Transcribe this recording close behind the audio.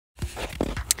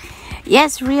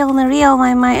Yes, real na real,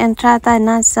 Maymay Entrata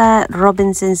nasa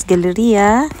Robinson's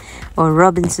Galleria or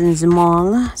Robinson's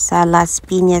Mall sa Las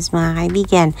Pinas, mga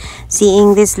kaibigan.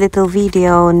 Seeing this little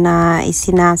video na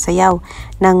isinasayaw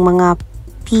ng mga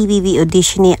PBB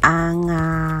audition ang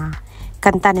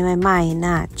kanta ni Maymay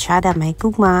na Tiyada May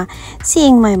Gugma,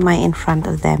 seeing Maymay in front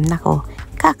of them. Nako,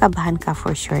 kakabahan ka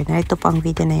for sure. Narito po ang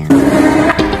video na yan.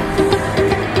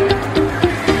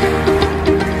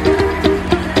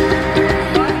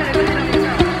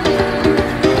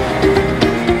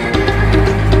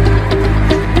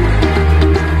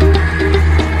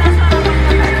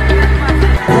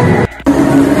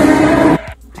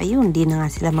 Hindi na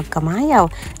nga sila magkamayaw.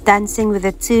 Dancing with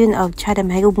the tune of Tiyada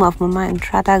May Gugma of Maymay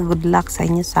Entrata. Good luck sa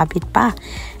inyo, sabit pa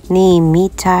ni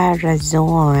Mita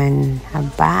Razon.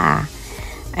 Haba.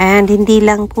 And hindi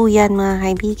lang po yan, mga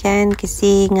kaibigan,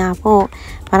 kasi nga po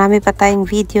marami pa tayong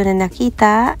video na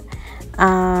nakita.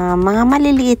 Mga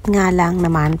maliliit nga lang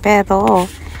naman, pero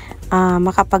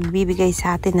makapagbibigay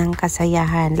sa atin ng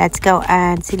kasayahan. Let's go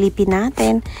and silipin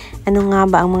natin ano nga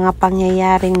ba ang mga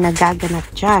pangyayaring nagaganap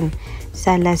dyan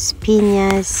sa Las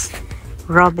Pinas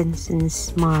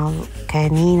Robinson's Mall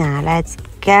kanina. Let's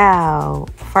go!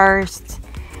 First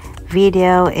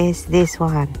video is this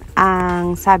one.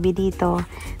 Ang sabi dito,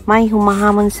 may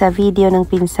humahamon sa video ng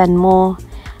pinsan mo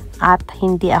at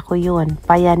hindi ako yun.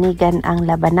 Payanigan ang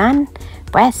labanan.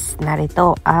 Pues,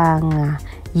 narito ang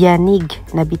yanig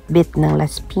na bitbit ng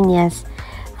Las Pinas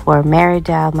for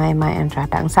Meridal Maymay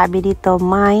Entrata. Ang sabi dito,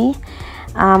 Maymay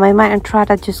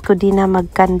Entrata, Diyos ko di na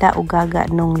magkanda o gaga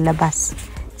nung labas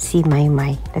si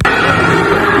Maymay.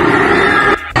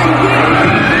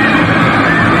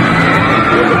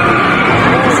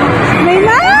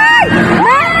 Maymay!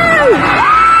 Maymay!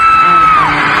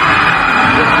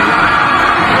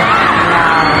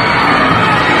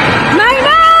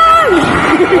 Maymay!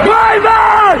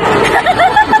 Maymay!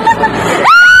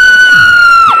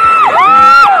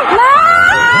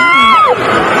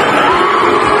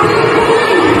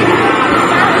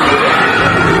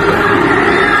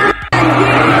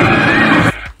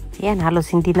 Yan, halos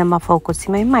hindi na ma-focus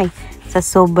si Maymay sa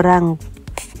sobrang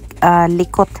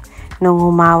likot nung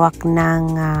humawak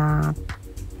ng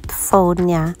phone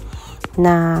niya,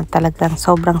 na talagang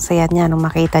sobrang saya niya nung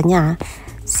makita niya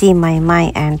si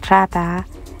Maymay Entrata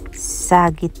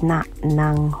sa gitna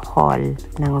ng hall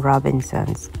ng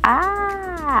Robinsons.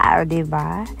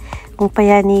 Diba? Kung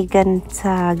payanigan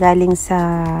galing sa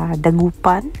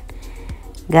dagupan,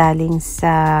 galing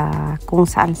sa kung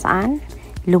saan-saan,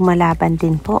 lumalaban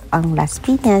din po ang Las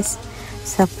Pinas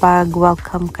sa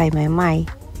pag-welcome kay Maymay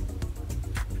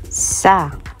sa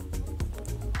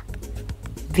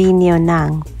venue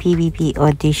ng PBB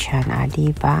audition,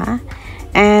 diba?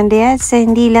 And yes,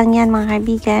 hindi lang yan, mga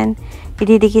kaibigan.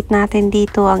 Ididikit natin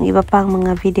dito ang iba pang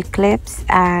mga video clips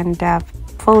and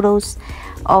photos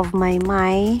of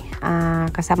Maymay.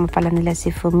 Kasama pala nila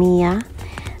si Fumia,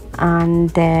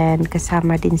 and then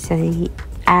kasama din si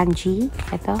Angie.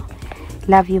 Ito,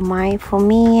 love you, May.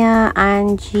 Fumia,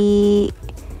 Angie,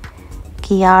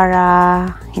 Kiara,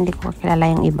 hindi ko kilala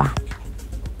yung iba.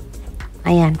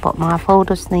 Ayan po, mga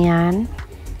photos na yan,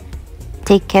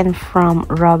 taken from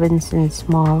Robinson's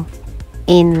Mall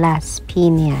in Las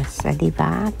Pinas.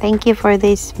 Diba? Thank you for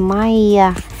this,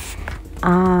 Maya.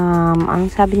 Ang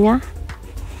sabi niya?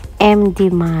 MD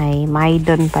May.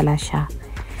 Maydon pala siya.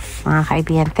 Mga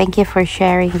kaibigan, thank you for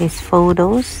sharing these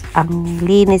photos. Ang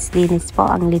linis-linis po,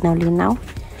 ang linaw-linaw.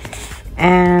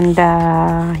 And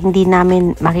hindi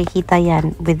namin makikita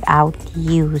yan without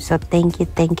you. So thank you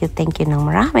ng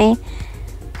marami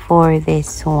for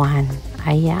this one.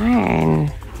 Ayan.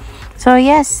 So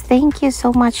yes, thank you so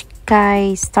much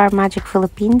kay Star Magic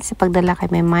Philippines sa pagdala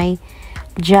kay Maymay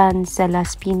dyan sa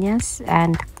Las Pinas.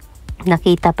 And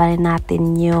nakita pa rin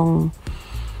natin yung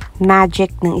magic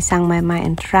ng isang Maymay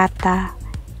Entrata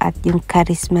at yung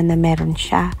charisma na meron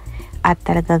siya, at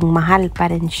talagang mahal pa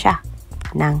rin siya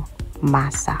ng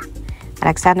masa.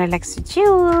 Alexander Lex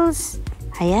Jules,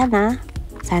 ayan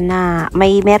sana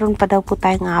meron pa daw po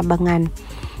tayong aabangan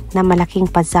na malaking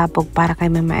pasabog para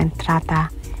kay Maymay Entrata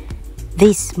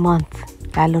this month,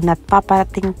 lalo na't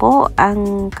paparating po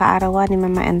ang kaarawan ni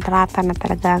Maymay Entrata na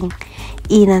talagang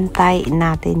inantay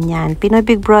natin yan. Pinoy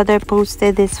Big Brother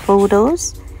posted these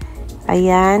photos.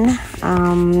 Ayan,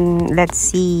 let's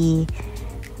see.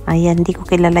 Ayan, di ko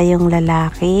kilala yung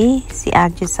lalaki. Si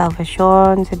Angie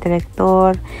Salvacion, si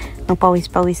director. Ang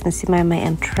pawis-pawis na si Maymay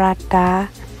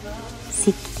Entrata.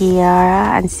 Si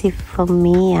Kiara and si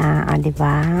Fumia.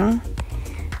 Diba?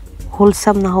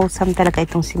 Wholesome talaga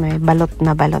itong si May. Balot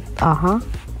na balot.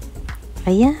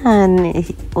 Ayan.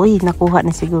 Uy, nakuha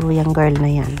na siguro yung girl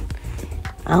na yan.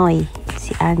 Ay,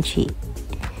 si Angie.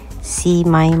 Si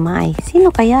Maymay.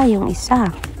 Sino kaya yung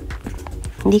isa?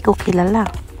 Hindi ko kilala.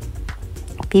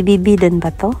 PBB din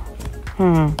ba to?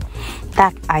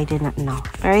 That I do not know.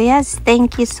 But yes,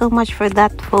 thank you so much for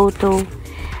that photo.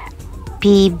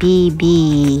 PBB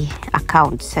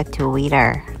account sa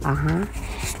Twitter.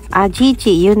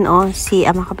 Gigi, yun si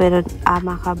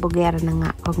Amakabugera na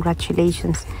nga.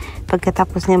 Congratulations.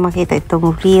 Pagkatapos niya makita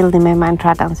itong reel ni Maymay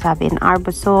Entrata, ang sabi, in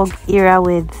Arbusog era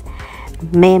with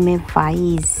Meme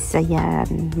Faiz.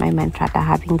 Ayan, Maymay Entrata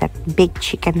having that big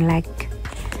chicken leg.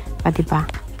 Diba?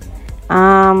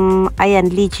 Ayan,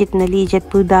 legit na legit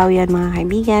po daw yan mga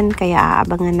kaibigan. Kaya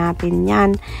aabangan natin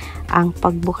yan, ang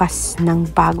pagbukas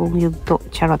ng bagong yugto,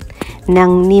 charot,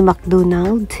 ng ni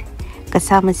McDonald.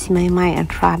 Kasama si Maymay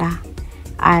Entrata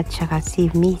at saka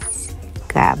si Miss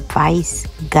Vice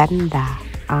Ganda.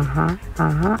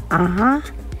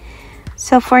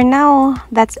 So for now,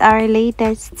 that's our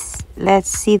latest. Let's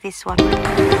see this one.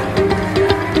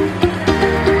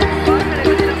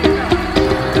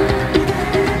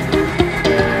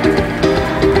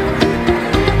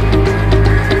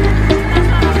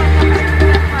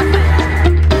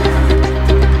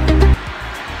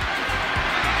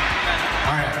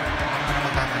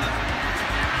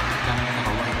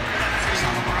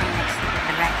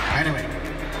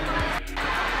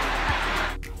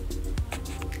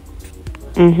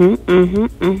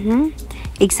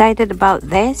 Excited about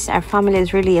this. Our family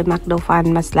is really a McDo fan.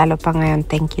 Mas lalo pa ngayon.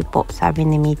 Thank you po, sabi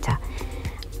ni Mita.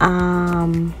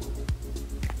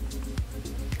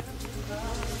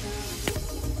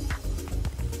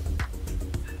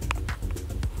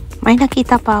 May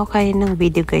nakita pa ako kayo ng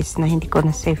video guys na hindi ko na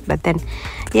save, but then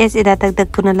yes, idadagdag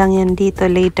ko na lang yan dito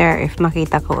later if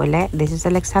makita ko ulit. This is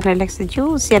Alexander Lexa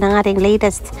Juice. Yan ang ating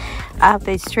latest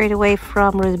update straight away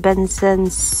from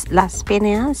Robinson's Las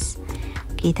Pinas.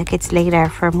 Kita-kits later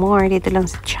for more dito lang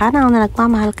sa channel na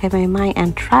nagmamahal kay Maymay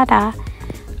Entrata,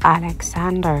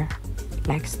 Alexander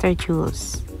Lexa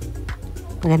Juice.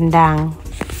 Magandang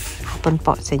hapon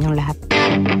po sa inyong lahat.